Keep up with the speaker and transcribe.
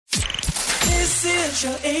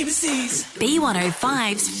Essential ABCs.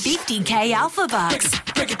 B105's 50K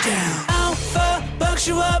Alphabucks. Break it down. Alphabucks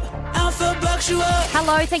you up. Alphabucks you up.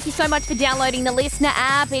 Hello, thank you so much for downloading the Listener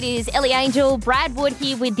app. It is Ellie Angel, Brad Wood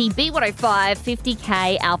here with the B105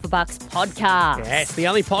 50K Alphabucks podcast. Yes, the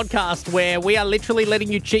only podcast where we are literally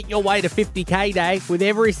letting you cheat your way to 50K day with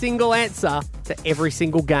every single answer to every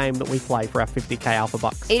single game that we play for our 50K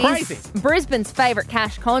Alphabucks. Crazy. Is Brisbane's favourite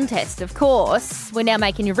cash contest, of course. We're now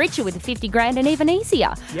making you richer with the 50 grand and even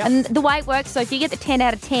easier. Yep. And the way it works, so if you get the 10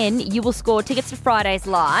 out of 10, you will score tickets to Friday's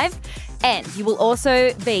Live. And you will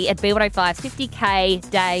also be at B105's 50K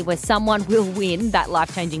day where someone will win that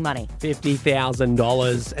life-changing money.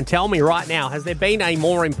 $50,000. And tell me right now, has there been a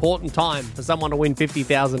more important time for someone to win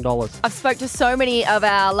 $50,000? I've spoke to so many of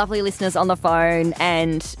our lovely listeners on the phone,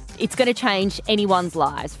 and it's going to change anyone's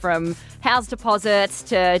lives, from house deposits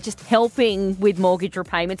to just helping with mortgage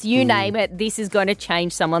repayments. You name it, this is going to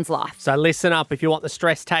change someone's life. So listen up, if you want the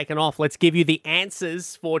stress taken off, let's give you the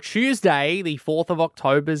answers for Tuesday, the 4th of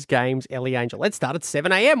October's games, Ellie Angel. Let's start at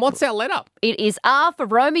 7 a.m. What's our let up? It is R for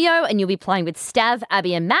Romeo, and you'll be playing with Stav,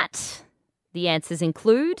 Abby and Matt. The answers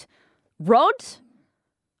include Rod,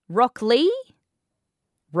 Rock Lee,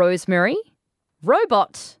 Rosemary,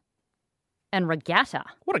 Robot, and Regatta.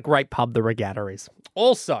 What a great pub the Regatta is.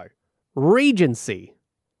 Also, Regency,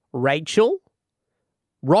 Rachel,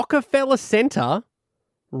 Rockefeller Centre,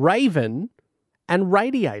 Raven, and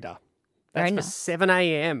Radiator. That's Very for nice. 7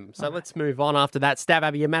 a.m. So let's move on after that. Stab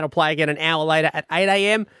Abby and Matt will play again an hour later at 8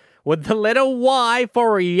 a.m. with the letter Y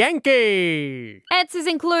for Yankee. Answers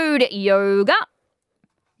include yoga,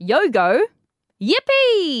 yogo,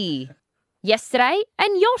 yippee, yesterday,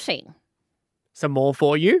 and yachting. Some more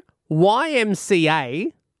for you.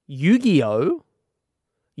 YMCA, Yu-Gi-Oh,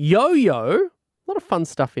 Yo-Yo, a lot of fun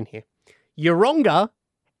stuff in here. Yoronga,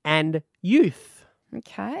 and Youth.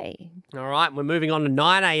 Okay. All right, we're moving on to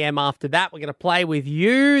 9 a.m. after that. We're going to play with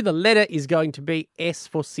you. The letter is going to be S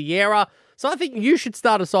for Sierra. So I think you should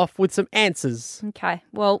start us off with some answers. Okay.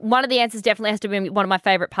 Well, one of the answers definitely has to be one of my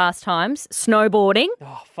favourite pastimes, snowboarding,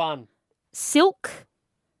 Oh, fun. silk,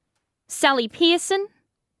 Sally Pearson,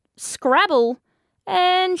 Scrabble,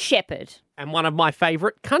 and Shepherd. And one of my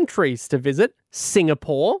favourite countries to visit,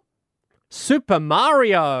 Singapore, Super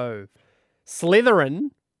Mario,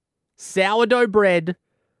 Slytherin, sourdough bread,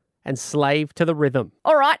 and slave to the rhythm.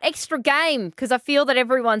 All right, extra game, because I feel that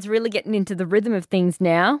everyone's really getting into the rhythm of things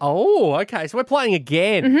now. Oh, okay. So we're playing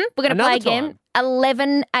again. We're going to play Another again, time.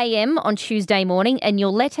 11 a.m. on Tuesday morning, and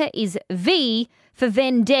your letter is V for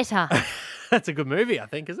Vendetta. That's a good movie, I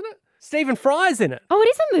think, isn't it? Stephen Fry's in it. Oh, it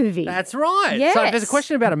is a movie. That's right. Yes. So if there's a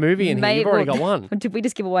question about a movie in here, you've already got one. Did we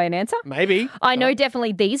just give away an answer? Maybe. I know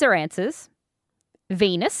definitely these are answers.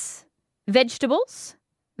 Venus, vegetables,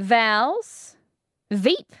 vows,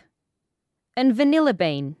 Veep, and vanilla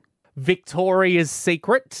bean. Victoria's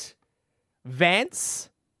Secret, Vance,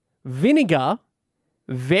 Vinegar,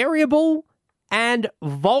 Variable, and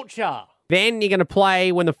Vulture. Then you're going to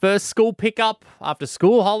play when the first school pickup after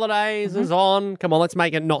school holidays is on. Come on, let's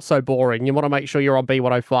make it not so boring. You want to make sure you're on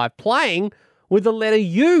B105 playing with the letter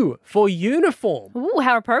U for uniform. Ooh,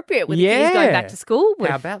 how appropriate with the kids going back to school.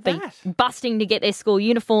 How about that? Busting to get their school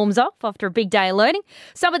uniforms off after a big day of learning.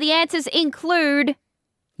 Some of the answers include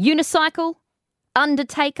unicycle,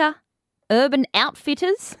 undertaker, urban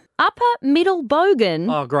outfitters, upper middle bogan,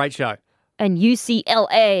 Oh, great show. and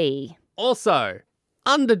UCLA. Also,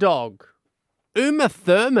 underdog, Uma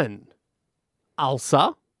Thurman,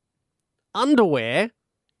 ulcer, underwear,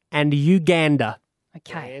 and Uganda.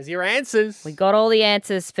 Okay. There's your answers. We got all the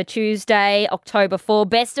answers for Tuesday, October 4.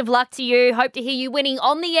 Best of luck to you. Hope to hear you winning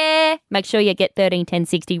on the air. Make sure you get 13 10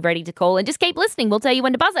 60 ready to call and just keep listening. We'll tell you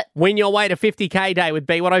when to buzz it. Win your way to 50K day with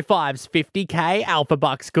B105's 50K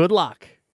Alphabucks. Good luck.